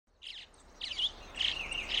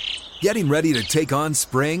Getting ready to take on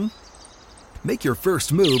spring? Make your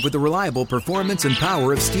first move with the reliable performance and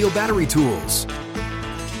power of Steel battery tools.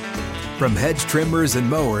 From hedge trimmers and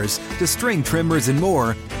mowers to string trimmers and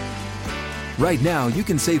more, right now you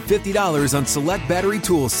can save $50 on select battery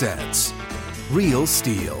tool sets. Real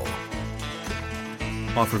Steel.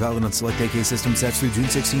 Offer valid on select AK system sets through June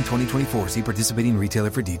 16, 2024. See participating retailer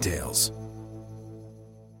for details.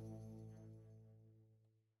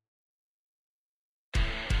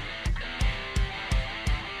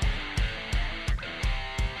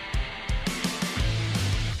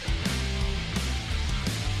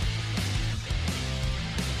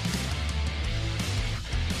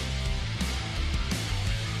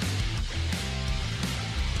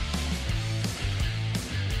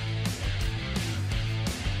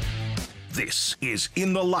 This is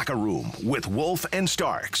In the Locker Room with Wolf and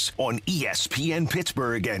Starks on ESPN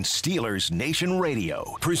Pittsburgh and Steelers Nation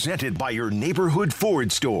Radio. Presented by your neighborhood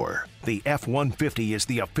Ford store. The F-150 is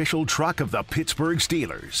the official truck of the Pittsburgh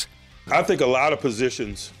Steelers. I think a lot of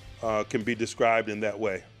positions can be described in that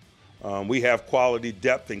way. We have quality,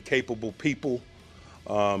 depth, and capable people.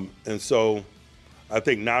 And so I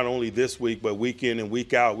think not only this week, but week in and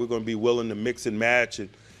week out, we're going to be willing to mix and match in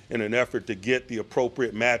an effort to get the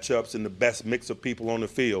appropriate matchups and the best mix of people on the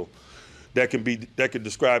field. That could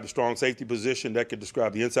describe the strong safety position, that could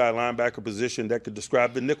describe the inside linebacker position, that could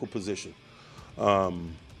describe the nickel position.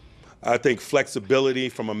 I think flexibility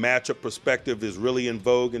from a matchup perspective is really in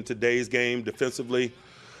vogue in today's game defensively.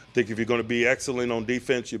 I think if you're going to be excellent on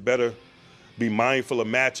defense, you better be mindful of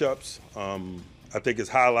matchups. I think it's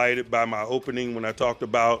highlighted by my opening when I talked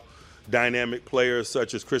about dynamic players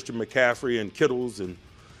such as Christian McCaffrey and Kittles and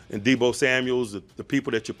Deebo Samuels. The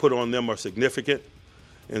people that you put on them are significant.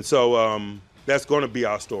 And so that's going to be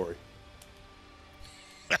our story.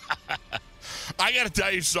 I got to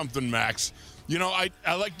tell you something, Max. You know,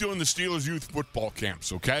 I like doing the Steelers youth football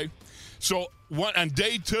camps, okay? So on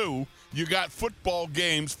day 2, you got football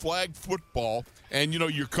games, flag football, and, you know,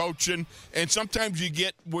 you're coaching. And sometimes you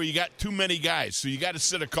get where you got too many guys. So you got to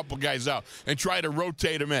sit a couple guys out and try to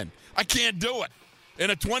rotate them in. I can't do it. In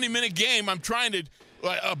a 20-minute game, I'm trying to,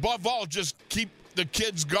 above all, just keep the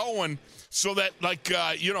kids going so that,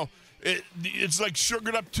 it's like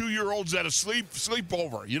sugared up 2-year-olds at a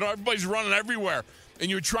sleepover. You know, everybody's running everywhere. And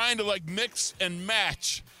you're trying to, mix and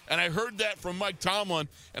match. And I heard that from Mike Tomlin,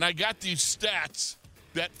 and I got these stats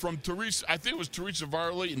that from Teresa, I think it was Teresa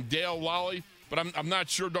Varley and Dale Lally, but I'm not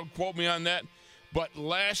sure, don't quote me on that. But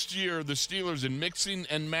last year, the Steelers in mixing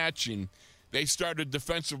and matching, they started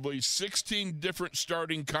defensively 16 different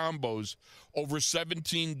starting combos over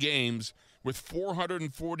 17 games with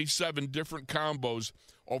 447 different combos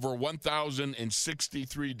over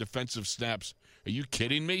 1,063 defensive snaps. Are you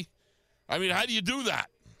kidding me? I mean, how do you do that?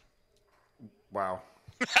 Wow.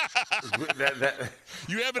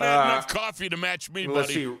 You haven't had enough coffee to match me, let's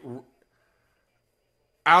buddy. See.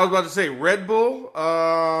 I was about to say Red Bull.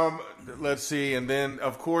 Let's see. And then,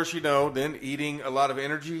 of course, then eating a lot of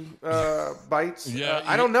energy bites. Yeah,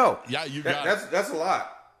 I don't know. Yeah, you got it. That's a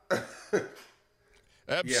lot.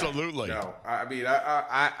 Absolutely. Yeah, no, I mean,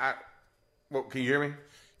 well, can you hear me?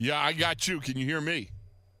 Yeah, I got you. Can you hear me?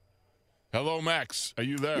 Hello, Max. Are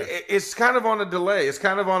you there? It's kind of on a delay.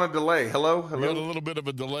 Hello? We got a little bit of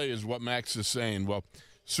a delay is what Max is saying. Well,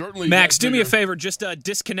 certainly. Max, do me a favor. Just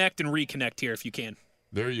disconnect and reconnect here if you can.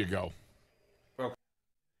 There you go. Okay.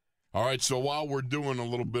 All right, so while we're doing a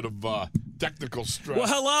little bit of technical stress. Well,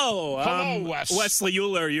 hello. Hello, Wes. Wesley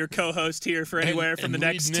Euler, your co-host here for anywhere from the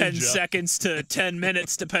next 10 seconds to 10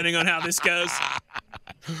 minutes, depending on how this goes.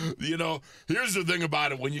 You know, here's the thing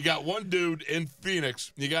about it. When you got one dude in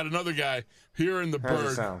Phoenix, you got another guy here in the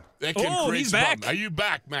Bird. That can create he's back. Are you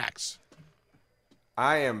back, Max?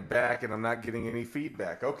 I am back, and I'm not getting any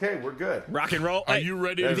feedback. Okay, we're good. Rock and roll. Are you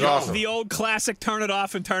ready to go? Awesome. The old classic turn it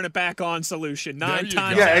off and turn it back on solution. 9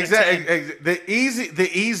 times Yeah, out of exactly. 10. The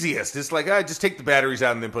easiest. It's like, just take the batteries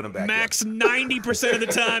out and then put them back Max, 90% of the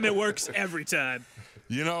time, it works every time.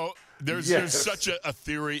 You know, there's such a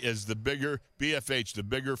theory as the bigger BFH, the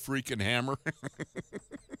bigger freaking hammer.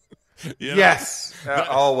 You know, yes,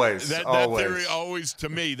 always. That theory always, to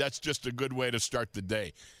me, that's just a good way to start the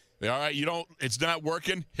day. All right, it's not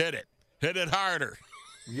working, hit it. Hit it harder.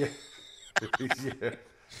 Yeah. Yeah.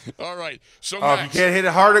 All right. So if Max, you can't hit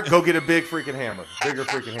it harder, go get a bigger freaking hammer.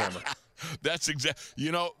 That's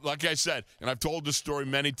like I said, and I've told this story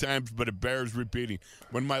many times, but it bears repeating.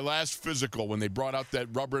 When my last physical, when they brought out that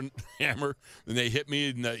rubber hammer and they hit me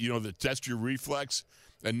in the test your reflex,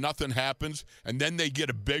 and nothing happens, and then they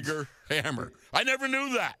get a bigger hammer. I never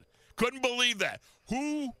knew that. Couldn't believe that.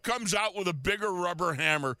 Who comes out with a bigger rubber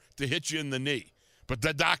hammer to hit you in the knee? But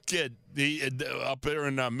the Doc kid, up there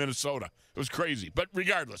in Minnesota, it was crazy. But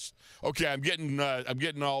regardless, okay, I'm getting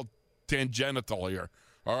all tangential here.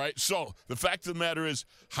 All right. So the fact of the matter is,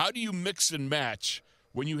 how do you mix and match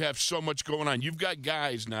when you have so much going on? You've got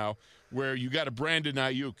guys now where you got a Brandon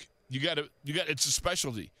Ayuk. It's a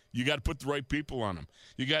specialty. You got to put the right people on them.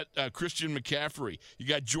 You got Christian McCaffrey. You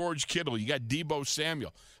got George Kittle. You got Deebo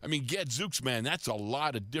Samuel. I mean, Gadzooks, man, that's a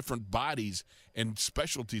lot of different bodies and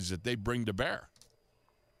specialties that they bring to bear.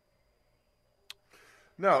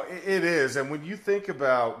 No, it is. And when you think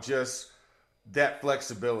about just that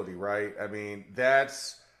flexibility, right? I mean,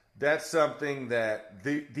 that's something that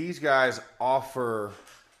these guys offer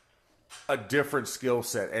a different skill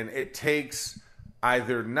set. And it takes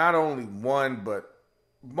either not only one, but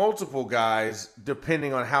multiple guys,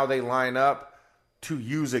 depending on how they line up, to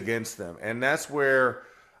use against them. And that's where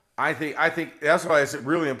I think that's why it's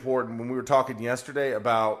really important when we were talking yesterday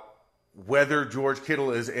about whether George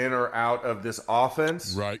Kittle is in or out of this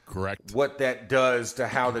offense. Right, correct. What that does to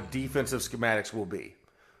how the defensive schematics will be.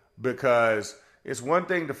 Because it's one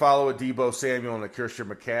thing to follow a Deebo Samuel and a Christian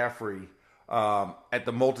McCaffrey at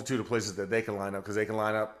the multitude of places that they can line up, because they can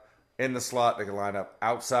line up in the slot, they can line up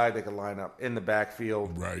outside, they can line up in the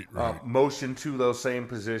backfield. Right. Motion to those same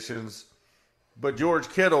positions. But George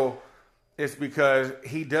Kittle, it's because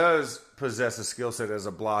he does possess a skill set as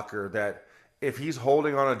a blocker that if he's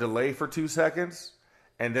holding on a delay for 2 seconds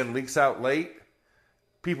and then leaks out late,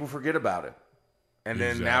 people forget about it. And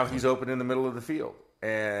then now he's open in the middle of the field.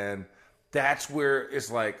 And that's where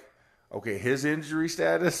it's like, okay, his injury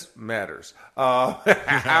status matters. How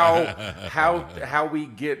we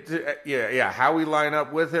get to, how we line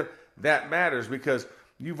up with him, that matters, because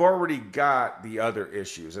you've already got the other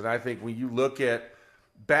issues. And I think when you look at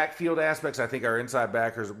backfield aspects, I think our inside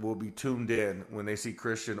backers will be tuned in when they see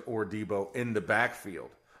Christian or Deebo in the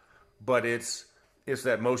backfield. But it's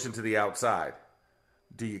that motion to the outside.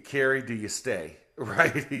 Do you carry? Do you stay?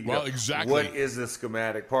 Right? Well, exactly. What is the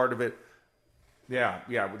schematic part of it? Yeah.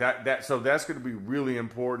 So that's going to be really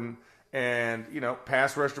important. And,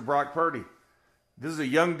 pass rush to Brock Purdy. This is a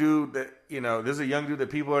young dude that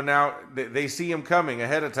people are now, they see him coming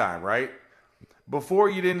ahead of time, right? Before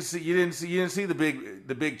you didn't see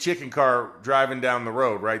the big chicken car driving down the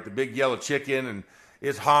road, right? The big yellow chicken, and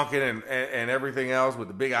it's honking and everything else with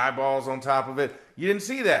the big eyeballs on top of it. You didn't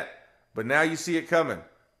see that, but now you see it coming,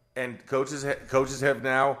 and coaches have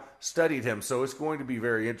now studied him. So it's going to be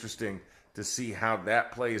very interesting to see how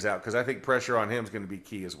that plays out, because I think pressure on him is going to be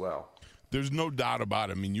key as well. There's no doubt about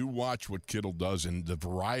it. I mean, you watch what Kittle does in the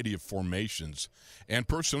variety of formations and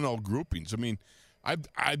personnel groupings. I mean,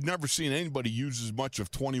 I've never seen anybody use as much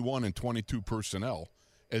of 21 and 22 personnel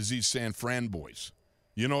as these San Fran boys.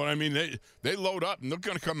 You know what I mean? They load up, and they're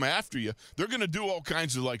going to come after you. They're going to do all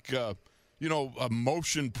kinds of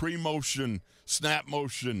motion, pre-motion, snap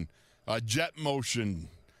motion, jet motion,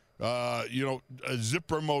 a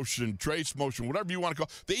zipper motion, trace motion, whatever you want to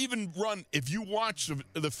call it. They even run, if you watch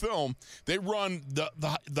the film, they run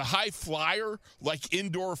the high flyer like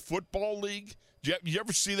indoor football league. You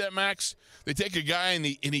ever see that, Max? They take a guy and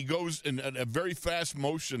he goes in a very fast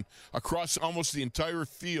motion across almost the entire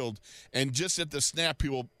field, and just at the snap he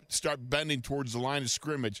will start bending towards the line of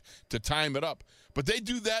scrimmage to time it up. But they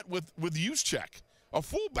do that with Juszczyk, a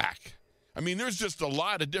fullback. I mean, there's just a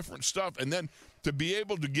lot of different stuff. And then to be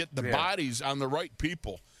able to get the bodies on the right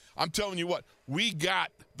people. I'm telling you what, we got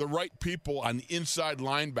the right people on the inside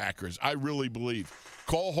linebackers, I really believe.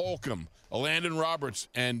 Cole Holcomb, Landon Roberts,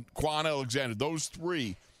 and Quan Alexander, those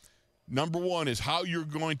three. Number one is how you're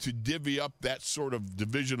going to divvy up that sort of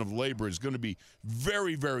division of labor is going to be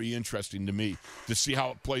very, very interesting to me to see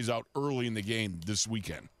how it plays out early in the game this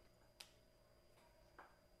weekend.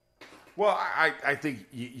 Well, I think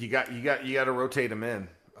you got to rotate them in,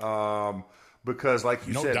 because, like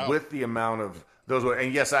you said, with the amount of those,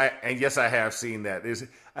 and yes, I have seen that.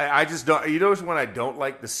 I just don't. You notice when I don't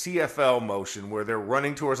like the CFL motion where they're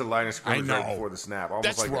running towards the line of scrimmage right before the snap, almost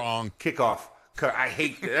that's like wrong. Kickoff. I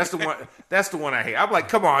hate that. That's the one. That's the one I hate. I'm like,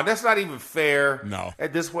 come on, that's not even fair. No.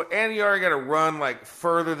 At this point, and you already got to run like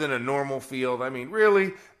further than a normal field. I mean,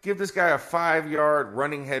 really, give this guy a 5-yard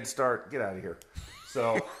running head start. Get out of here.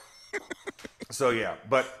 So yeah,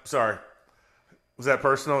 but sorry. Was that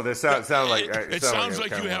personal? That sounded like it sounds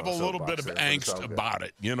like you have a little bit of angst about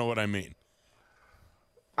it. You know what I mean?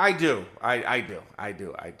 I do. I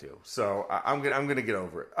do. So I'm gonna get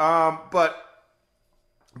over it. But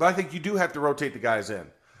I think you do have to rotate the guys in,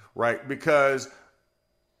 right? Because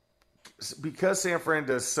San Fran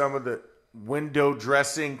does some of the window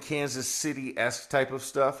dressing, Kansas City-esque type of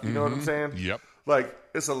stuff. You know what I'm saying? Yep. Like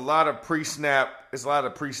it's a lot of pre-snap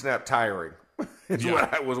tiring.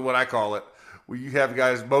 was what I call it. Where you have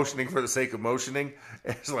guys motioning for the sake of motioning.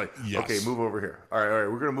 It's like, okay, move over here. All right,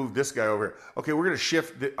 we're going to move this guy over here. Okay, we're going to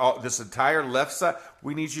shift this entire left side.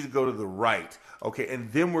 We need you to go to the right. Okay,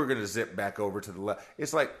 and then we're going to zip back over to the left.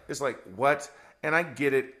 It's like what? And I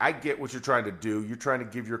get it. I get what you're trying to do. You're trying to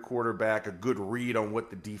give your quarterback a good read on what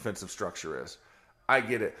the defensive structure is. I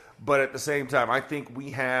get it. But at the same time, I think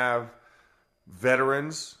we have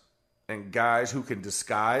veterans and guys who can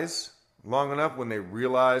disguise long enough when they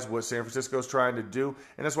realize what San Francisco's trying to do.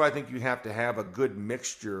 And that's why I think you have to have a good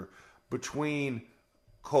mixture between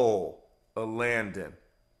Cole, Landon,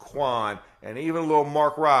 Quan, and even a little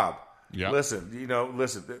Mark Robb. Yep.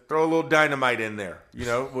 Listen, throw a little dynamite in there.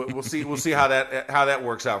 We'll see how that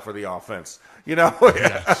works out for the offense.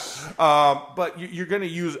 Yes. But you're going to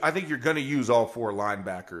use. I think you're going to use all 4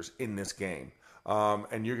 linebackers in this game,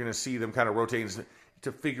 and you're going to see them kind of rotating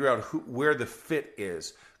to figure out where the fit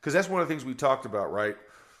is, because that's one of the things we talked about, right?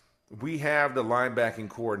 We have the linebacking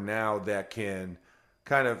core now that can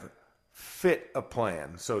kind of fit a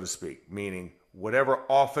plan, so to speak, meaning whatever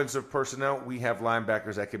offensive personnel, we have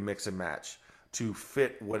linebackers that can mix and match to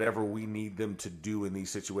fit whatever we need them to do in these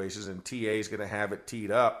situations. And TA is going to have it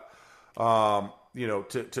teed up,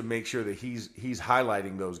 to make sure that he's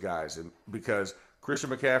highlighting those guys. And because Christian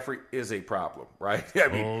McCaffrey is a problem, right? I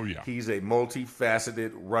mean, he's a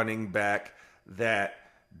multifaceted running back that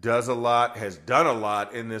does a lot, has done a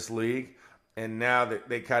lot in this league. And now that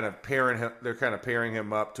they're kind of pairing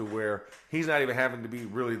him up to where he's not even having to be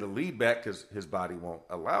really the lead back because his body won't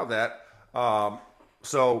allow that.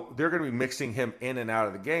 So they're going to be mixing him in and out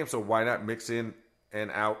of the game. So why not mix in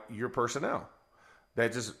and out your personnel?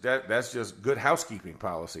 That's just good housekeeping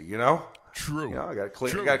policy, True. I got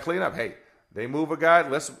to clean up. Hey, they move a guy.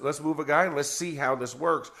 Let's move a guy and let's see how this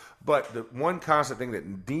works. But the one constant thing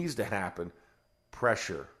that needs to happen: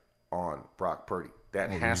 pressure on Brock Purdy. That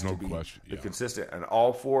has to be the consistent, and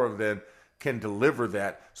all 4 of them can deliver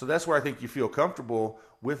that. So that's where I think you feel comfortable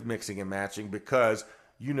with mixing and matching, because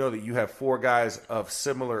you know that you have 4 guys of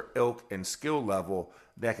similar ilk and skill level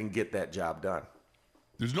that can get that job done.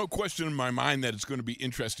 There's no question in my mind that it's going to be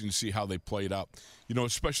interesting to see how they play it out.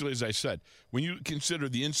 Especially as I said, when you consider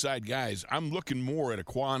the inside guys, I'm looking more at a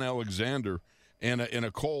Quan Alexander and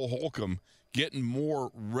a Cole Holcomb getting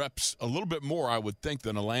more reps, a little bit more, I would think,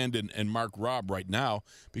 than a Landon and Mark Robb right now,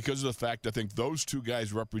 because of the fact I think those 2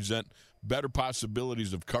 guys represent better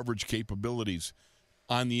possibilities of coverage capabilities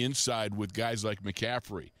on the inside with guys like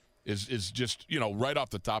McCaffrey is just, right off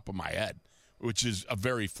the top of my head, which is a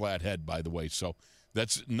very flat head, by the way. So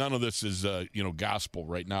that's none of this is gospel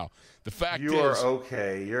right now. The fact you are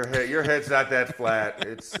okay. Your head's not that flat.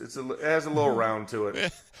 It has a little round to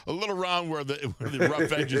it. A little round where the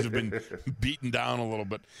rough edges have been beaten down a little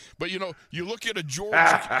bit. But you look at a George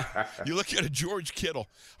Kittle.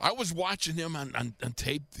 I was watching him on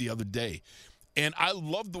tape the other day, and I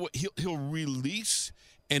love the way he'll release,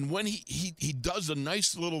 and when he does a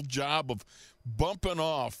nice little job of bumping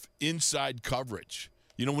off inside coverage.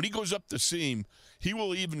 When he goes up the seam, he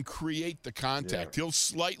will even create the contact. Yeah. He'll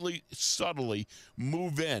subtly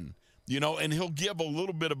move in, and he'll give a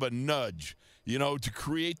little bit of a nudge, to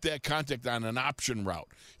create that contact on an option route.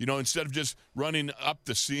 Instead of just running up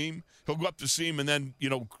the seam, he'll go up the seam and then,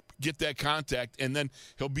 get that contact, and then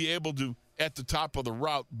he'll be able to, at the top of the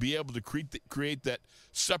route, be able to create that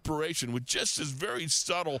separation with just this very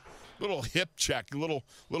subtle little hip check, little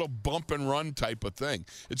bump and run type of thing.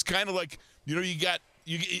 It's kind of like,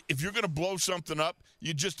 if you're going to blow something up,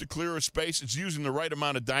 you just to clear a space, it's using the right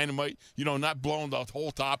amount of dynamite, not blowing the whole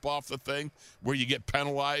top off the thing where you get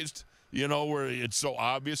penalized, where it's so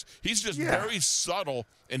obvious. He's just very subtle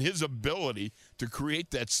in his ability to create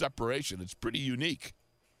that separation. It's pretty unique.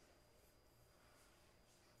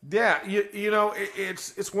 Yeah,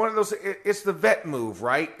 it's one of those. It's the vet move,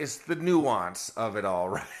 right? It's the nuance of it all,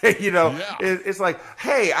 right? It's like,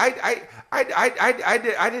 hey,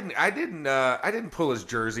 I didn't pull his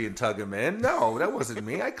jersey and tug him in. No, that wasn't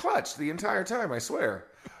me. I clutched the entire time. I swear.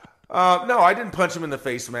 No, I didn't punch him in the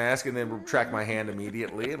face mask and then retract my hand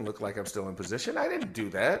immediately and look like I'm still in position. I didn't do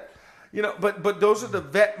that. But those are the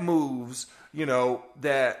vet moves.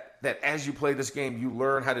 That as you play this game, you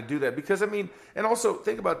learn how to do that. Because, and also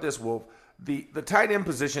think about this, Wolf. The tight end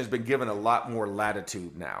position has been given a lot more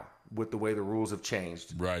latitude now with the way the rules have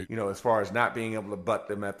changed. Right. As far as not being able to butt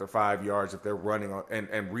them at their 5 yards if they're running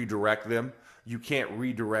and redirect them. You can't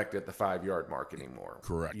redirect at the 5-yard mark anymore.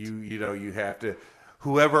 Correct. You have to,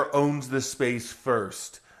 whoever owns the space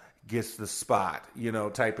first gets the spot,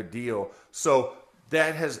 type of deal. So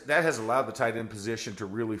that has allowed the tight end position to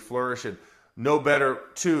really flourish. And no better,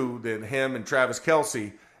 too, than him and Travis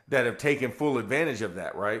Kelce that have taken full advantage of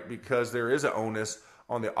that, right? Because there is an onus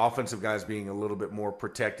on the offensive guys being a little bit more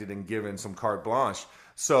protected and given some carte blanche.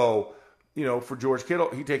 So, for George Kittle,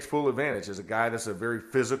 he takes full advantage as a guy that's a very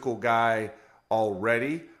physical guy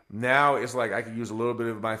already. Now it's like I can use a little bit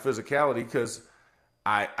of my physicality because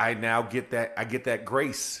I now get that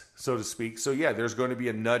grace, so to speak. So yeah, there's going to be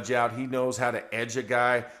a nudge out. He knows how to edge a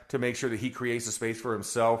guy to make sure that he creates a space for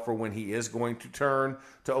himself for when he is going to turn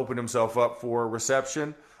to open himself up for a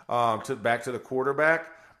reception back to the quarterback.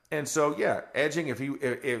 And so yeah, edging if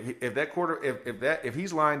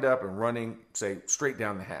he's lined up and running, say, straight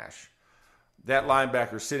down the hash, that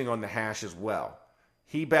linebacker's sitting on the hash as well.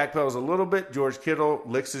 He backpedals a little bit. George Kittle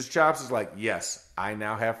licks his chops. Is like, yes, I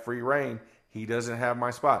now have free reign. He doesn't have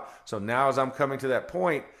my spot. So now as I'm coming to that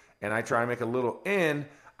point and I try and make a little in,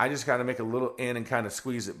 I just kind of make a little in and kind of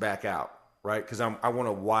squeeze it back out, right? Because I want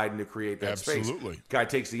to widen to create that space. Absolutely. Guy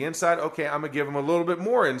takes the inside. Okay, I'm going to give him a little bit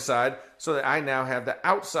more inside so that I now have the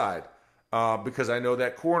outside because I know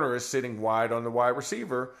that corner is sitting wide on the wide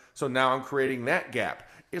receiver. So now I'm creating that gap.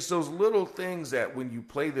 It's those little things that when you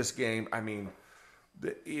play this game, I mean,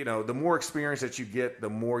 the more experience that you get, the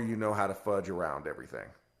more you know how to fudge around everything.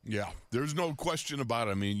 Yeah, there's no question about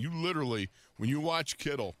it. I mean, you literally, when you watch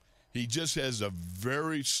Kittle, he just has a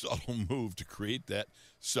very subtle move to create that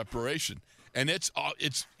separation. And it's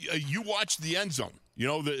you watch the end zone,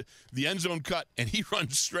 the end zone cut, and he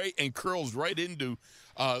runs straight and curls right into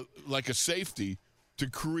like a safety to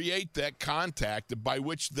create that contact by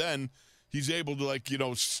which then he's able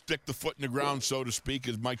to, stick the foot in the ground, so to speak,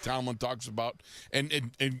 as Mike Tomlin talks about, and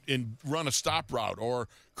run a stop route or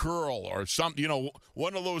curl or something,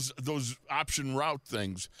 one of those option route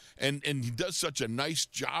things. And he does such a nice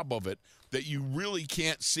job of it that you really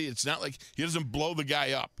can't see. It's not like he doesn't blow the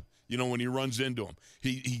guy up, when he runs into him.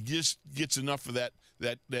 He just gets enough of that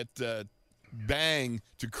bang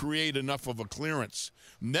to create enough of a clearance.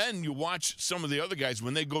 And then you watch some of the other guys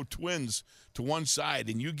when they go twins to one side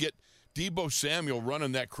and you get Deebo Samuel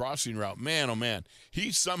running that crossing route. Man, oh man,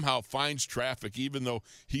 he somehow finds traffic even though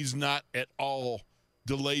he's not at all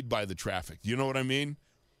delayed by the traffic. You know what I mean?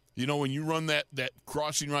 When you run that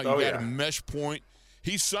crossing route, you got a mesh point.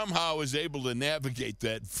 He somehow is able to navigate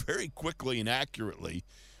that very quickly and accurately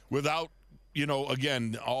without,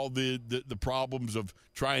 again, all the problems of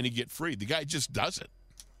trying to get free. The guy just does it.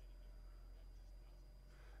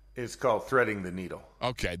 It's called threading the needle.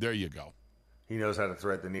 Okay, there you go. He knows how to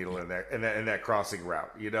thread the needle in that crossing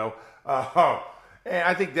route, And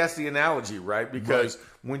I think that's the analogy, right? Because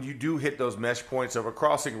when you do hit those mesh points of a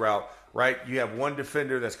crossing route, right, you have one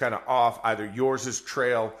defender that's kind of off, either yours is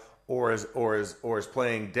trail or is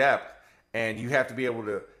playing depth, and you have to be able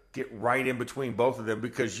to get right in between both of them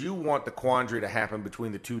because you want the quandary to happen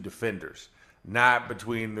between the two defenders, not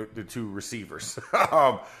between the two receivers.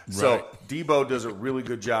 So Deebo does a really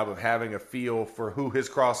good job of having a feel for who his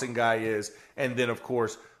crossing guy is, and then of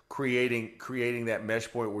course creating that mesh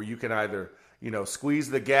point where you can either squeeze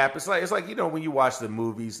the gap. It's like when you watch the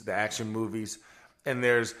movies, the action movies, and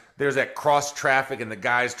there's that cross traffic and the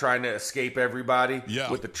guy's trying to escape everybody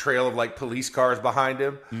with the trail of like police cars behind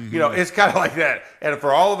him. Mm-hmm. It's kind of like that. And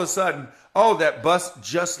for all of a sudden, that bus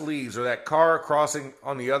just leaves, or that car crossing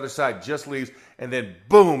on the other side just leaves, and then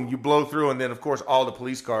boom, you blow through, and then of course all the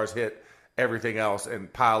police cars hit everything else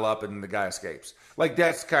and pile up, and the guy escapes. Like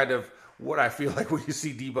that's kind of what I feel like when you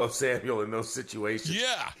see Deebo Samuel in those situations.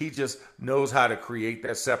 Yeah. He just knows how to create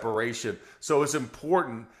that separation. So it's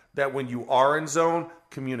important that when you are in zone,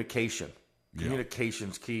 communication's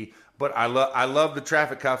key. But I love the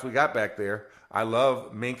traffic cops we got back there. I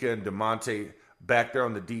love Minka and DeMonte back there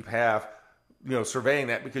on the deep half, surveying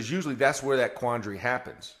that, because usually that's where that quandary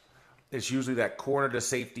happens. It's usually that corner to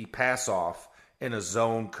safety pass off in a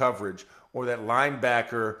zone coverage, or that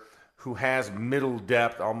linebacker who has middle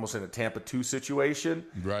depth, almost in a Tampa 2 situation.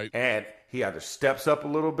 Right. And he either steps up a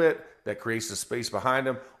little bit, that creates the space behind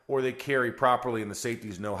him, or they carry properly and the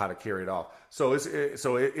safeties know how to carry it off. So it's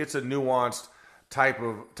a nuanced type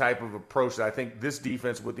of approach that I think this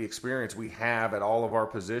defense, with the experience we have at all of our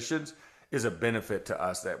positions, is a benefit to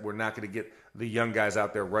us, that we're not going to get the young guys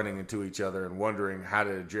out there running into each other and wondering how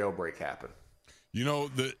did a jailbreak happen.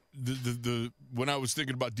 The when I was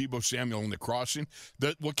thinking about Deebo Samuel and the crossing,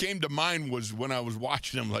 what came to mind was when I was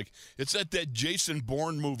watching him, like it's that Jason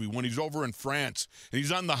Bourne movie when he's over in France and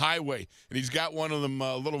he's on the highway and he's got one of them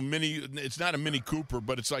little mini. It's not a Mini Cooper,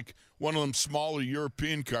 but it's like one of them smaller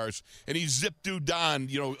European cars, and he's zip-doo-don,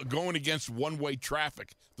 going against one-way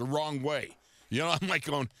traffic the wrong way. You know, I'm like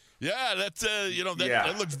going, yeah, that's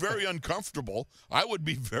that looks very uncomfortable. I would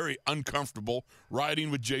be very uncomfortable riding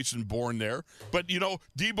with Jason Bourne there. But,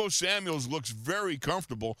 Deebo Samuels looks very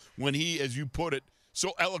comfortable when he, as you put it,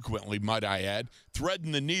 so eloquently, might I add,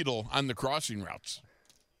 threading the needle on the crossing routes.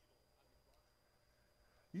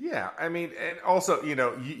 Yeah, I mean, and also,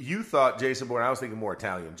 you thought Jason Bourne, I was thinking more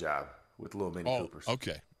Italian Job with little Mini Coopers.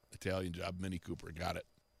 Okay. Italian Job, Mini Cooper. Got it.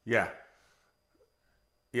 Yeah.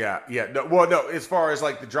 Yeah. No, as far as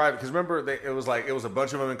like the driving, because remember, it was a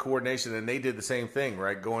bunch of them in coordination, and they did the same thing,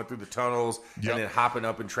 right? Going through the tunnels and then hopping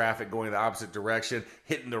up in traffic, going the opposite direction,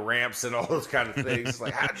 hitting the ramps and all those kind of things.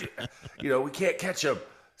 Like, how'd you, we can't catch them.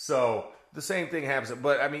 So the same thing happens.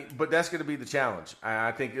 But that's going to be the challenge.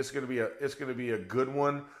 I think it's going to be a good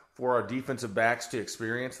one for our defensive backs to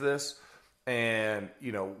experience this. And,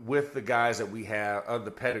 with the guys that we have of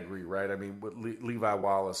the pedigree, right? I mean, with Levi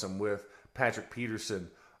Wallace and with Patrick Peterson,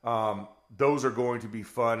 those are going to be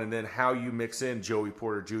fun. And then how you mix in Joey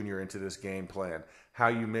Porter Jr. into this game plan, how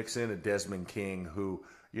you mix in a Desmond King who,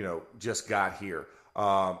 just got here,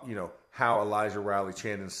 how Elijah Riley,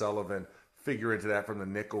 Chandon Sullivan figure into that from the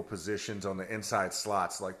nickel positions on the inside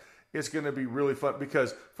slots. Like, it's going to be really fun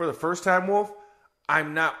because for the first time, Wolf,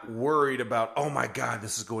 I'm not worried about, oh my God,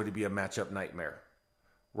 this is going to be a matchup nightmare,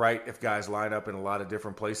 right? If guys line up in a lot of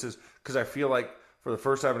different places, because I feel like for the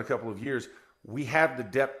first time in a couple of years, we have the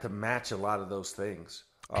depth to match a lot of those things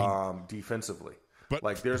defensively. But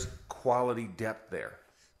like, there's quality depth there.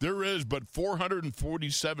 There is, but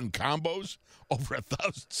 447 combos, over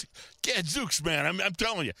 1,000. Gadzooks, man. I'm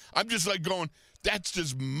telling you. I'm just like going, that's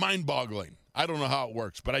just mind-boggling. I don't know how it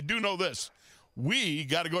works, but I do know this. We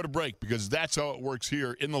got to go to break because that's how it works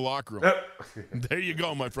here in the locker room. There you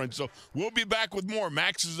go, my friend. So we'll be back with more.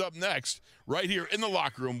 Max is up next right here in the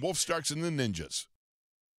locker room. Wolf, Starks, and the Ninjas.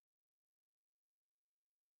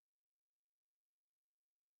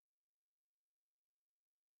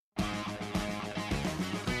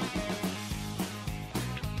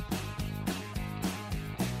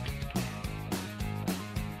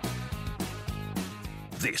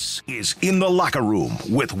 This is In the Locker Room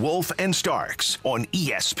with Wolf and Starks on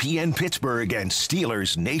ESPN Pittsburgh and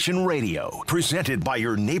Steelers Nation Radio. Presented by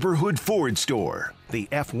your neighborhood Ford store. The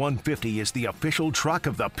F-150 is the official truck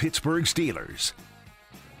of the Pittsburgh Steelers.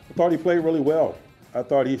 I thought he played really well. I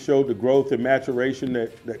thought he showed the growth and maturation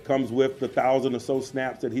that comes with the 1,000 or so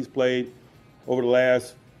snaps that he's played over the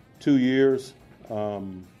last 2 years.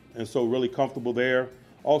 And so really comfortable there.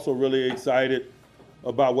 Also really excited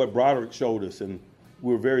about what Broderick showed us, and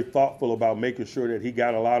we were very thoughtful about making sure that he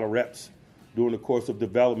got a lot of reps during the course of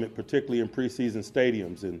development, particularly in preseason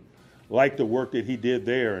stadiums, and like the work that he did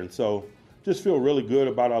there. And so just feel really good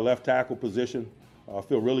about our left tackle position.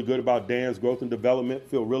 Feel really good about Dan's growth and development.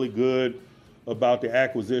 Feel really good about the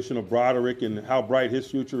acquisition of Broderick and how bright his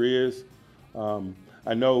future is.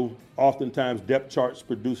 I know oftentimes depth charts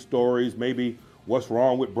produce stories, maybe what's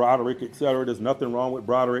wrong with Broderick, et cetera. There's nothing wrong with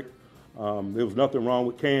Broderick. There was nothing wrong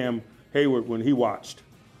with Cam Hayward when he watched.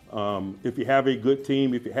 If you have a good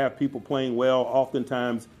team, if you have people playing well,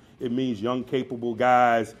 oftentimes it means young, capable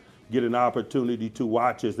guys get an opportunity to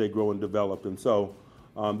watch as they grow and develop. And so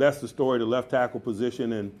that's the story of the left tackle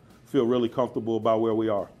position, and feel really comfortable about where we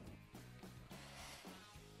are.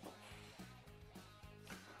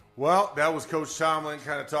 Well, that was Coach Tomlin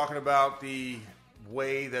kind of talking about the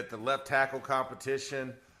way that the left tackle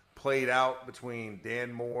competition played out between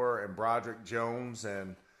Dan Moore and Broderick Jones.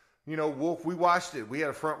 And Wolf, we watched it. We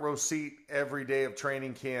had a front row seat every day of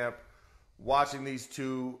training camp watching these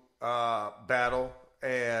two battle.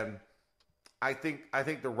 And I think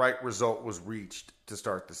the right result was reached to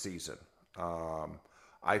start the season.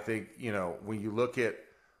 I think, when you look at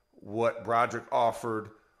what Broderick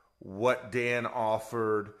offered, what Dan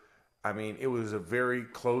offered, I mean, it was a very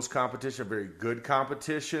close competition, a very good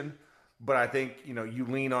competition. But I think, you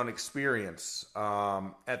lean on experience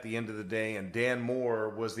at the end of the day. And Dan Moore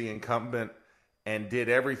was the incumbent and did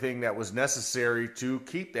everything that was necessary to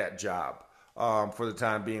keep that job for the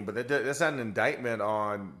time being. But that's not an indictment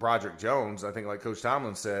on Broderick Jones. I think, like Coach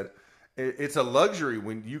Tomlin said, it's a luxury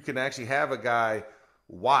when you can actually have a guy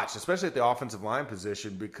watch, especially at the offensive line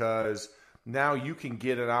position, because now you can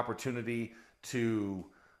get an opportunity to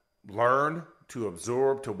learn, to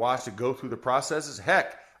absorb, to watch, to go through the processes.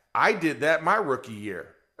 Heck, I did that my rookie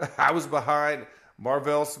year. I was behind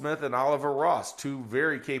Marvell Smith and Oliver Ross, two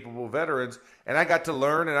very capable veterans, and I got to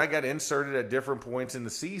learn and I got inserted at different points in the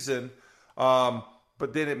season.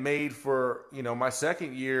 But then it made for, my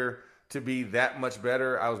second year to be that much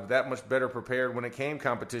better. I was that much better prepared when it came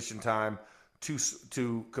competition time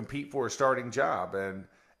to compete for a starting job.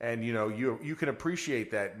 And, you can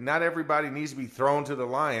appreciate that. Not everybody needs to be thrown to the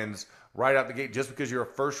lions right out the gate just because you're a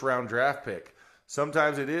first-round draft pick.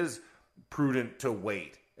 Sometimes it is prudent to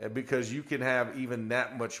wait because you can have even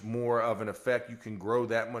that much more of an effect. You can grow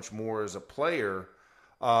that much more as a player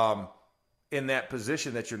in that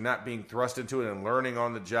position that you're not being thrust into it and learning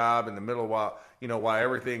on the job in the middle while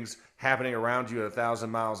everything's happening around you at 1,000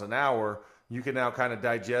 miles an hour. You can now kind of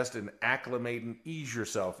digest and acclimate and ease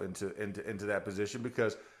yourself into that position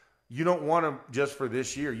because you don't want them just for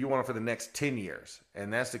this year. You want them for the next 10 years.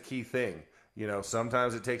 And that's the key thing.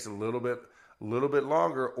 Sometimes it takes a little bit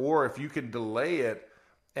longer, or if you can delay it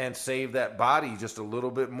and save that body just a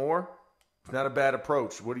little bit more, it's not a bad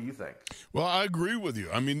approach. What do you think? Well, I agree with you.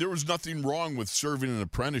 I mean, there was nothing wrong with serving an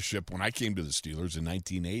apprenticeship when I came to the Steelers in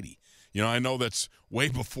 1980. I know that's way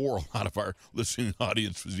before a lot of our listening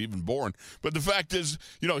audience was even born. But the fact is,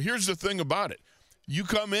 here's the thing about it. You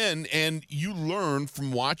come in and you learn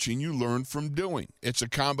from watching, you learn from doing. It's a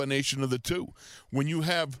combination of the two. When you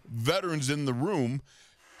have veterans in the room,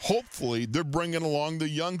 hopefully they're bringing along the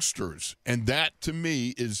youngsters. And that, to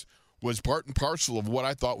me, was part and parcel of what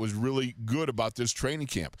I thought was really good about this training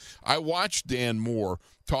camp. I watched Dan Moore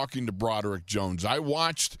talking to Broderick Jones. I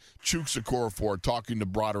watched Chuksa Okorafor talking to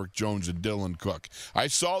Broderick Jones and Dylan Cook. I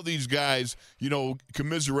saw these guys,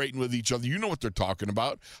 commiserating with each other. You know what they're talking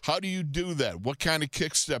about. How do you do that? What kind of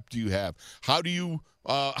kick step do you have? How do you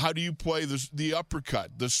play the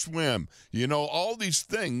uppercut, the swim? All these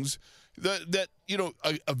things that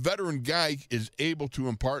a veteran guy is able to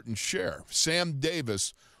impart and share. Sam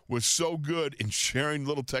Davis was so good in sharing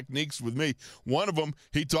little techniques with me. One of them,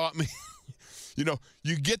 he taught me,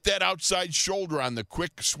 you get that outside shoulder on the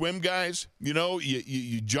quick swim guys,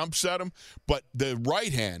 you jump set them, but the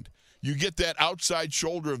right hand, you get that outside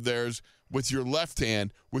shoulder of theirs with your left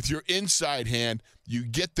hand. With your inside hand, you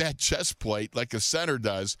get that chest plate like a center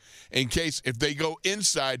does, in case if they go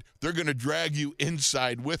inside, they're going to drag you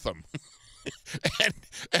inside with them.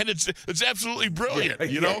 and it's absolutely brilliant,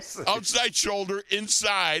 Yes. Outside shoulder,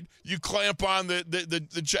 inside, you clamp on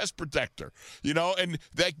the chest protector, and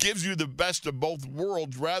that gives you the best of both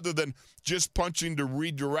worlds rather than just punching to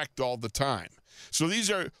redirect all the time. So these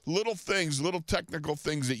are little things, little technical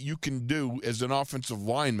things that you can do as an offensive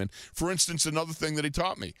lineman. For instance, another thing that he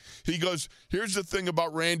taught me, he goes, here's the thing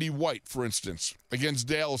about Randy White, for instance, against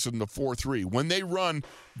Dallas in the 4-3. When they run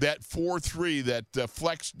that 4-3, that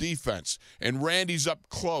flex defense, and Randy's up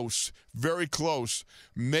close, very close,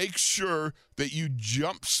 make sure that you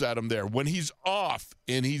jump set him there. When he's off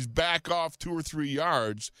and he's back off 2 or 3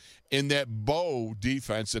 yards in that bow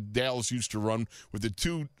defense that Dallas used to run with the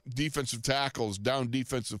two defensive tackles, down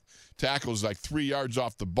defensive tackles like 3 yards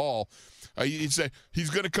off the ball, he'd say he's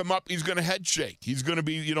going to come up, he's going to head shake. He's going to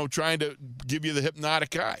be, trying to give you the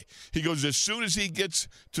hypnotic eye. He goes, as soon as he gets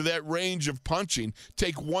to that range of punching,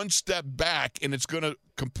 take one step back, and it's going to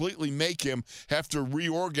completely make him have to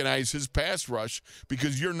reorganize his pass rush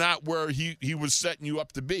because you're not where he was setting you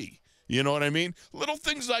up to be. You know what I mean? Little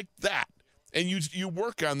things like that. And you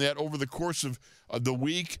work on that over the course of the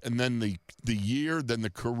week and then the year, then the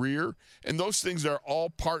career. And those things are all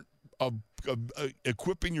part of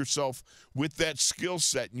equipping yourself with that skill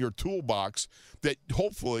set in your toolbox that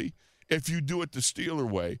hopefully, if you do it the Steeler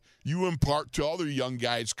way, you impart to other young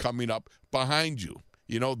guys coming up behind you.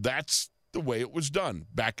 That's the way it was done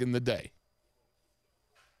back in the day.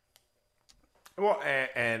 Well,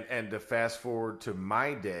 and to fast forward to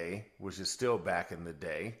my day, which is still back in the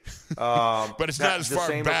day, but it's not as far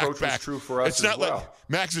the same back. approach was true for us. It's not as well. like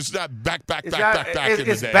Max. It's not back in the day.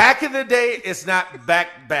 It's back in the day. It's not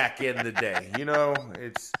back in the day.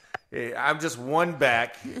 I'm just one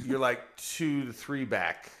back. You're like 2 to 3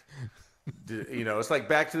 back. It's like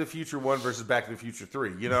Back to the Future 1 versus Back to the Future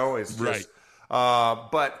 3. It's just right.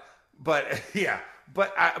 But yeah.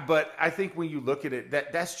 But I think when you look at it,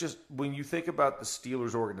 that's just when you think about the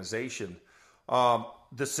Steelers organization,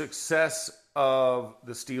 the success of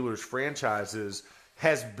the Steelers franchises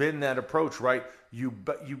has been that approach, right? You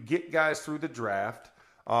get guys through the draft,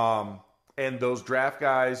 and those draft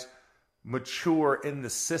guys mature in the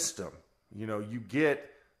system. You get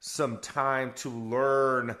some time to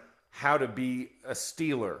learn how to be a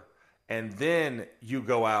Steeler, and then you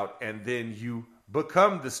go out and then you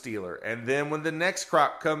become the Steeler. And then when the next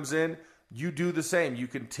crop comes in, you do the same. You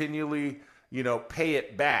continually, pay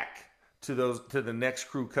it back to the next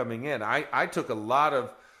crew coming in. I took a lot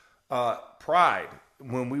of pride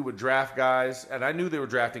when we would draft guys, and I knew they were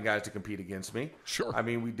drafting guys to compete against me. Sure. I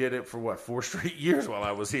mean, we did it for 4 straight years while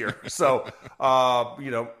I was here. So,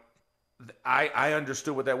 I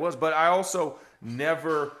understood what that was, but I also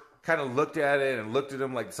never kind of looked at it and looked at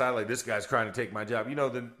him like the side, like this guy's trying to take my job.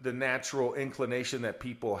 The natural inclination that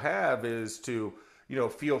people have is to,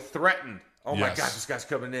 feel threatened. Oh my God, this guy's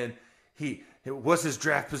coming in. What's his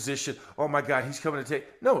draft position? Oh my God, he's coming to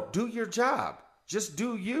take. No, do your job. Just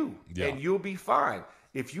do you, and you'll be fine.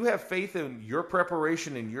 If you have faith in your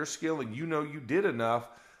preparation and your skill, and you did enough,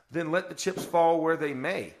 then let the chips fall where they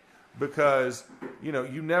may. Because,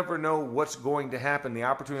 you never know what's going to happen. The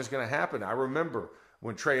opportunity is going to happen. I remember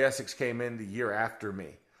when Trey Essex came in the year after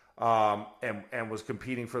me and was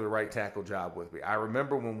competing for the right tackle job with me. I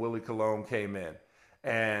remember when Willie Colon came in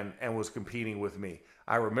and was competing with me.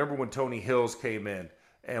 I remember when Tony Hills came in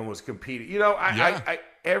and was competing. I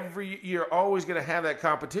every year always going to have that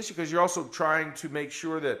competition because you're also trying to make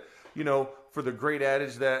sure that, for the great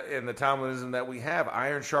adage that and the Tomlinism that we have,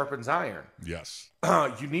 iron sharpens iron. Yes.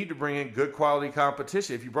 You need to bring in good quality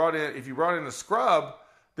competition. If you brought in a scrub,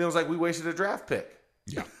 then it was like we wasted a draft pick.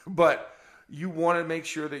 Yeah. But you want to make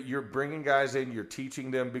sure that you're bringing guys in, you're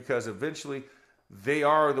teaching them, because eventually they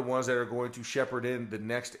are the ones that are going to shepherd in the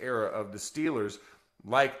next era of the Steelers,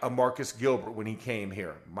 like a Marcus Gilbert when he came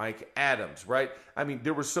here, Mike Adams, right? I mean,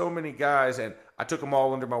 there were so many guys, and I took them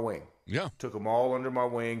all under my wing. Yeah. Took them all under my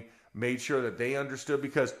wing, made sure that they understood,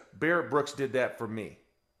 because Barrett Brooks did that for me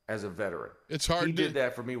as a veteran. It's hard. He did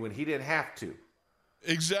that for me when he didn't have to.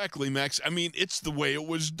 Exactly, Max. I mean, it's the way it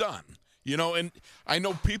was done. And I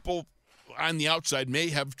know people on the outside may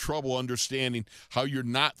have trouble understanding how you're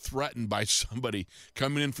not threatened by somebody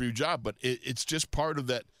coming in for your job, but it's just part of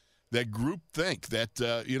that group think, that,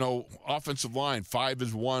 offensive line, 5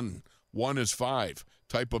 is 1, 1 is 5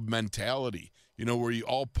 type of mentality, where you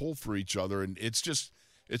all pull for each other. And it's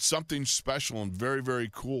something special and very, very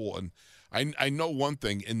cool. And I know one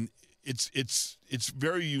thing, and it's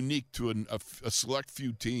very unique to a select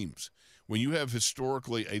few teams. When you have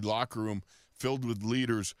historically a locker room filled with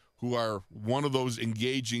leaders who are one of those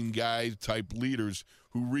engaging guy type leaders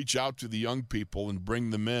who reach out to the young people and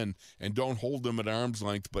bring them in and don't hold them at arm's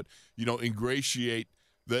length, but, ingratiate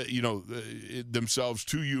themselves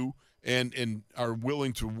to you and are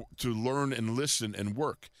willing to learn and listen and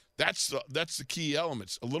work. That's the key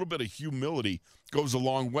elements. A little bit of humility goes a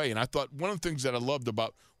long way. And I thought one of the things that I loved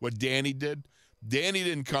about what Danny did, Danny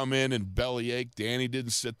didn't come in and bellyache. Danny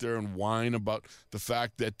didn't sit there and whine about the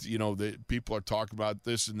fact that, that people are talking about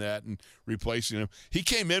this and that and replacing him. He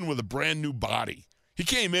came in with a brand new body. He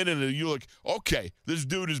came in and you're like, okay, this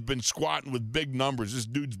dude has been squatting with big numbers. This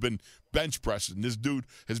dude's been bench pressing. This dude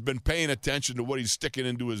has been paying attention to what he's sticking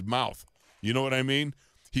into his mouth. You know what I mean?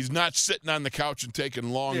 He's not sitting on the couch and taking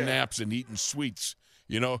long naps and eating sweets.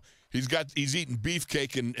 He's eating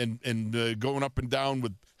beefcake and going up and down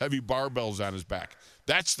with heavy barbells on his back.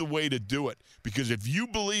 That's the way to do it. Because if you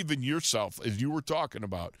believe in yourself, as you were talking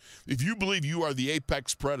about, if you believe you are the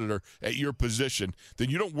apex predator at your position, then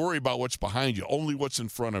you don't worry about what's behind you, only what's in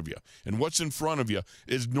front of you. And what's in front of you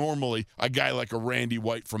is normally a guy like a Randy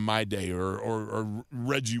White from my day or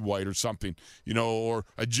Reggie White or something, or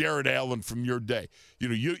a Jared Allen from your day.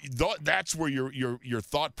 That's where your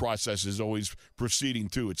thought process is always proceeding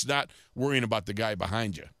to. It's not worrying about the guy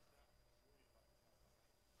behind you.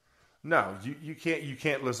 No, you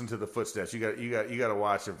can't listen to the footsteps. You got to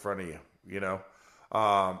watch in front of you.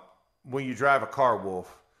 When you drive a car,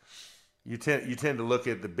 Wolf, you tend to look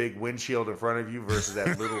at the big windshield in front of you versus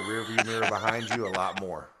that little rearview mirror behind you a lot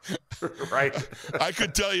more, right? I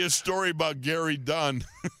could tell you a story about Gary Dunn.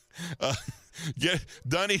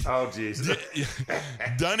 Dunny. Oh,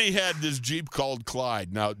 jeez. Dunny had this Jeep called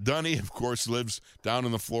Clyde. Now, Dunny, of course, lives down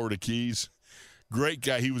in the Florida Keys. Great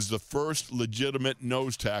guy. He was the first legitimate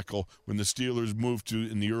nose tackle when the Steelers moved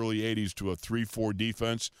in the early 80s to a 3-4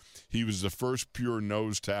 defense. He was the first pure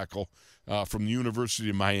nose tackle from the University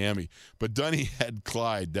of Miami. But Dunny had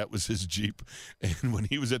Clyde. That was his Jeep. And when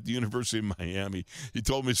he was at the University of Miami, he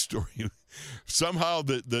told me a story. Somehow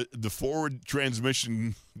the forward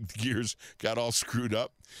transmission gears got all screwed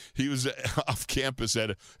up. He was off campus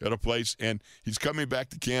at a place, and he's coming back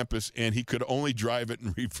to campus, and he could only drive it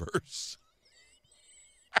in reverse.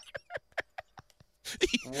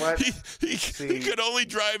 He could only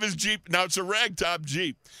drive his Jeep. Now, it's a ragtop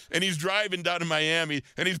Jeep, and he's driving down to Miami,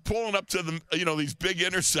 and he's pulling up to these big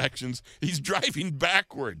intersections. He's driving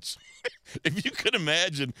backwards. If you can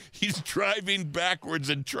imagine, he's driving backwards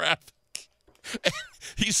in traffic.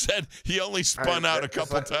 He said he only spun out a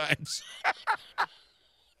couple times.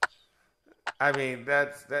 I mean,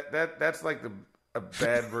 that's like a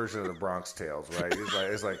bad version of the Bronx Tales, right?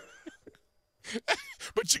 It's like.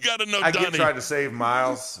 But you got to know I Dunny. get trying to save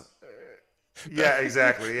Miles. Yeah,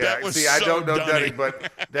 exactly. Yeah. That was See, so I don't know Dunny,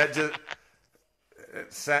 but that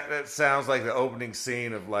That sounds like the opening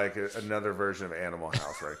scene of like another version of Animal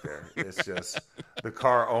House right there. It's just the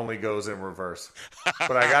car only goes in reverse.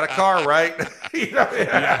 But I got a car, right?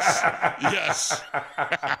 Yes.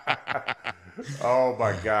 Oh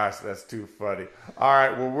my gosh, that's too funny. All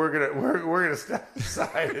right, well we're gonna step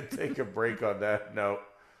aside and take a break on that note.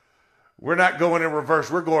 We're not going in reverse.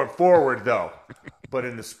 We're going forward though. But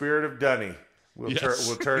in the spirit of Dunny, we'll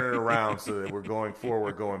turn it around so that we're going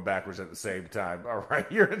forward, going backwards at the same time. All right,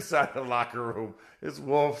 you're inside the locker room. It's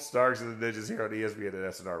Wolf, Starks, and the Ninjas here on ESPN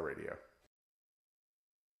and SNR Radio.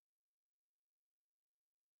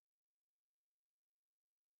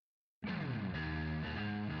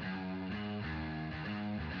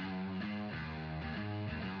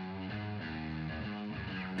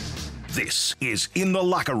 This is In the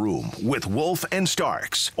Locker Room with Wolf and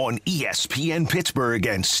Starks on ESPN Pittsburgh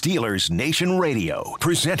and Steelers Nation Radio.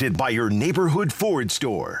 Presented by your neighborhood Ford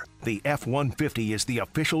store. The F-150 is the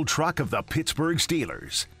official truck of the Pittsburgh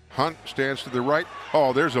Steelers. Hunt stands to the right.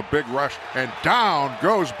 Oh, there's a big rush. And down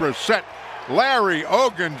goes Brissett. Larry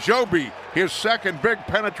Ogunjobi, his second big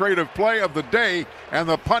penetrative play of the day. And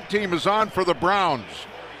the punt team is on for the Browns.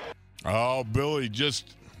 Oh, Billy,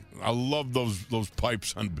 I love those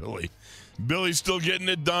pipes on Billy. Billy's still getting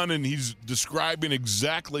it done, and he's describing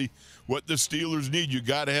exactly what the Steelers need. You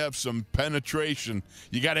got to have some penetration.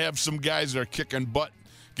 You got to have some guys that are kicking butt.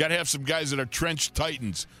 Got to have some guys that are trench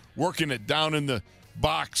titans, working it down in the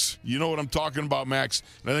box. You know what I'm talking about, Max.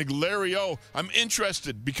 And I think Larry O, I'm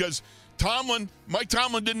interested because Mike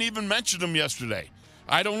Tomlin didn't even mention him yesterday.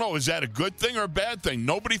 I don't know. Is that a good thing or a bad thing?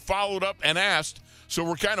 Nobody followed up and asked, so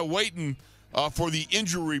we're kind of waiting for the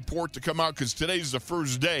injury report to come out because today's the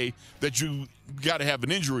first day that you got to have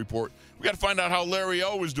an injury report. We got to find out how Larry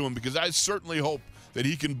O is doing because I certainly hope that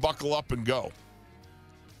he can buckle up and go.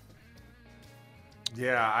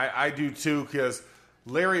 Yeah, I do too because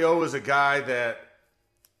Larry O is a guy that,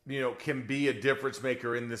 can be a difference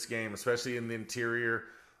maker in this game, especially in the interior.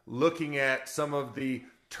 Looking at some of the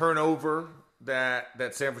turnover that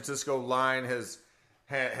San Francisco line has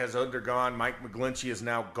undergone. Mike McGlinchey is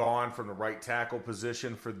now gone from the right tackle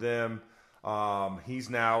position for them. He's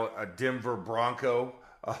now a Denver Bronco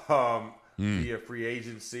via free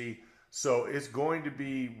agency. So it's going to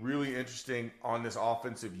be really interesting on this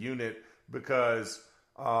offensive unit because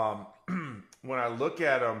when I look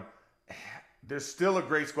at them, there's still a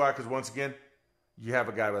great squad because, once again, you have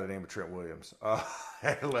a guy by the name of Trent Williams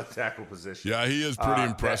at the left tackle position. Yeah, he is pretty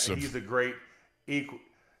impressive. He's a great He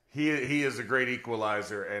is a great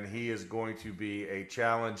equalizer, and he is going to be a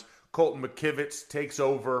challenge. Colton McKivitz takes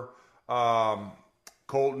over.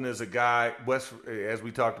 Colton is a guy, as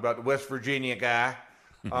we talked about, the West Virginia guy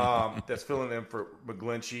that's filling in for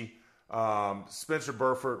McGlinchey. Spencer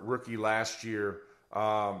Burford, rookie last year,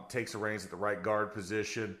 takes the reins at the right guard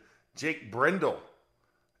position. Jake Brendel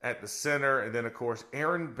at the center, and then, of course,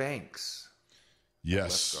 Aaron Banks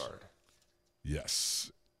yes. left guard. Yes.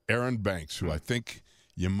 Aaron Banks, who I think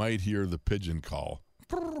you might hear the pigeon call.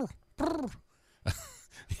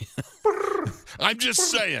 I'm just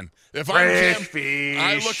saying. If fresh I'm Cam, fish.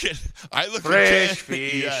 I look fresh at Cam.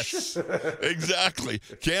 fish. Yes, exactly.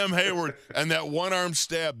 Cam Hayward and that one-arm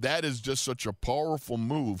stab, that is just such a powerful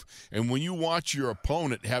move. And when you watch your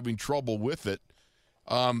opponent having trouble with it,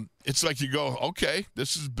 it's like you go, okay,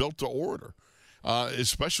 this is built to order.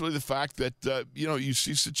 Especially the fact that, you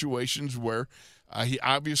see situations where he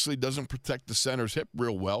obviously doesn't protect the center's hip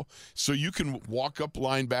real well, so you can walk up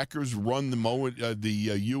linebackers, run the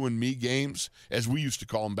you and me games, as we used to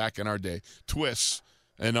call them back in our day, twists,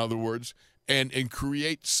 in other words, and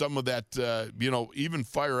create some of that, even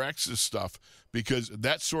Fire X's stuff, because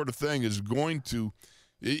that sort of thing is going to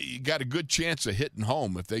 – you got a good chance of hitting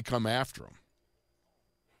home if they come after him.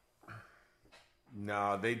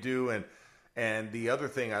 No, they do, and the other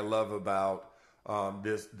thing I love about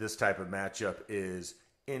this type of matchup is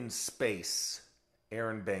in space,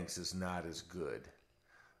 Aaron Banks is not as good.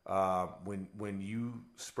 When you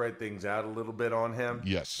spread things out a little bit on him,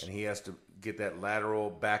 yes, and he has to get that lateral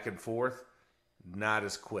back and forth, not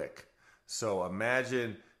as quick. So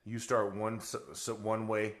imagine you start one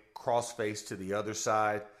way, cross face to the other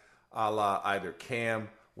side, a la either Cam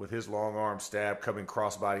with his long arm stab coming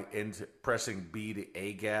crossbody into pressing B to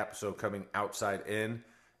A gap, so coming outside in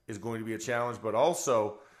is going to be a challenge. But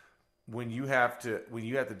also when you have to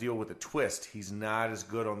deal with a twist, he's not as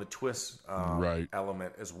good on the twist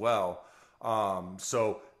element as well.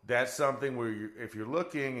 So that's something where if you're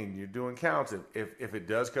looking and you're doing counts, if it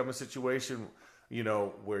does come a situation,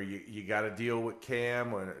 where you got to deal with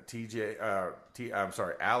Cam or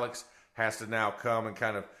Alex has to now come and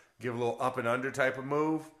kind of give a little up and under type of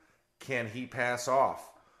move, can he pass off?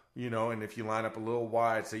 And if you line up a little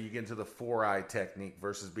wide, so you get into the 4-eye technique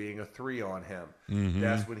versus being a 3 on him,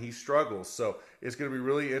 that's when he struggles. So it's going to be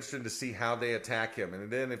really interesting to see how they attack him.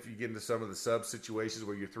 And then if you get into some of the sub situations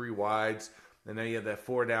where you're 3 wides, and then you have that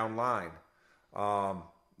 4-down line,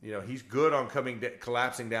 he's good on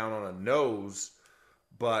collapsing down on a nose,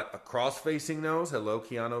 but a cross-facing nose, hello,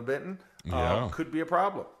 Keanu Benton, could be a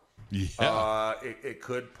problem. Yeah. It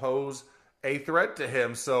could pose a threat to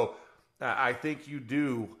him. So I think you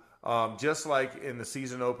do. Just like in the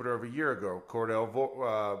season opener of a year ago, Cordell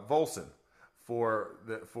Volson for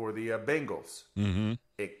the Bengals. Mm-hmm.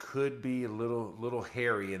 It could be a little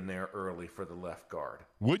hairy in there early for the left guard.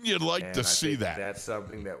 Wouldn't you like to see that? That's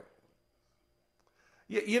something that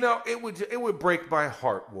it would break my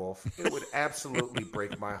heart, Wolf. It would absolutely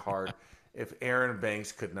break my heart if Aaron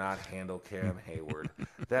Banks could not handle Cam Hayward.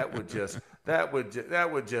 That would just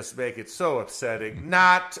make it so upsetting.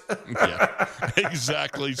 Not. Yeah,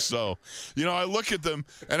 exactly so. I look at them,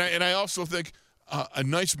 and I also think a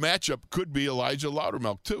nice matchup could be Elijah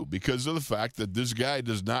Loudermilk, too, because of the fact that this guy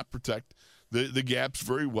does not protect the gaps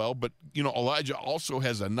very well. But, Elijah also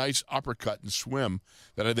has a nice uppercut and swim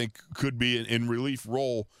that I think could be in relief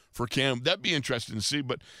role for Cam. That'd be interesting to see.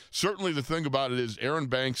 But certainly the thing about it is Aaron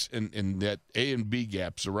Banks and that A and B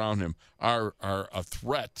gaps around him are a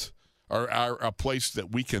threat, are a place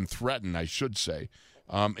that we can threaten, I should say,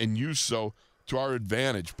 and use so to our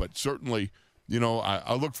advantage. But certainly,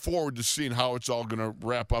 I look forward to seeing how it's all going to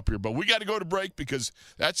wrap up here. But we got to go to break because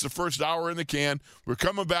that's the first hour in the can. We're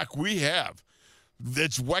coming back.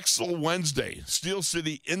 It's Wexel Wednesday. Steel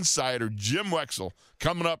City insider Jim Wexel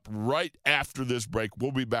coming up right after this break.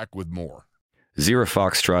 We'll be back with more. Zero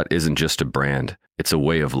Foxtrot isn't just a brand, it's a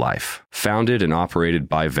way of life. Founded and operated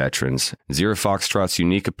by veterans, Zero Foxtrot's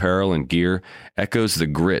unique apparel and gear echoes the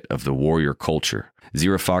grit of the warrior culture.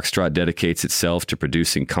 Zero Foxtrot dedicates itself to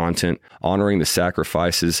producing content, honoring the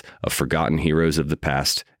sacrifices of forgotten heroes of the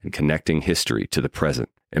past, and connecting history to the present.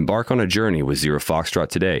 Embark on a journey with Zero Foxtrot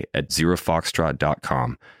today at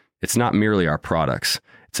zerofoxtrot.com. It's not merely our products,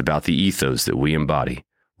 it's about the ethos that we embody.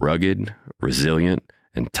 Rugged, resilient,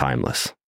 and timeless.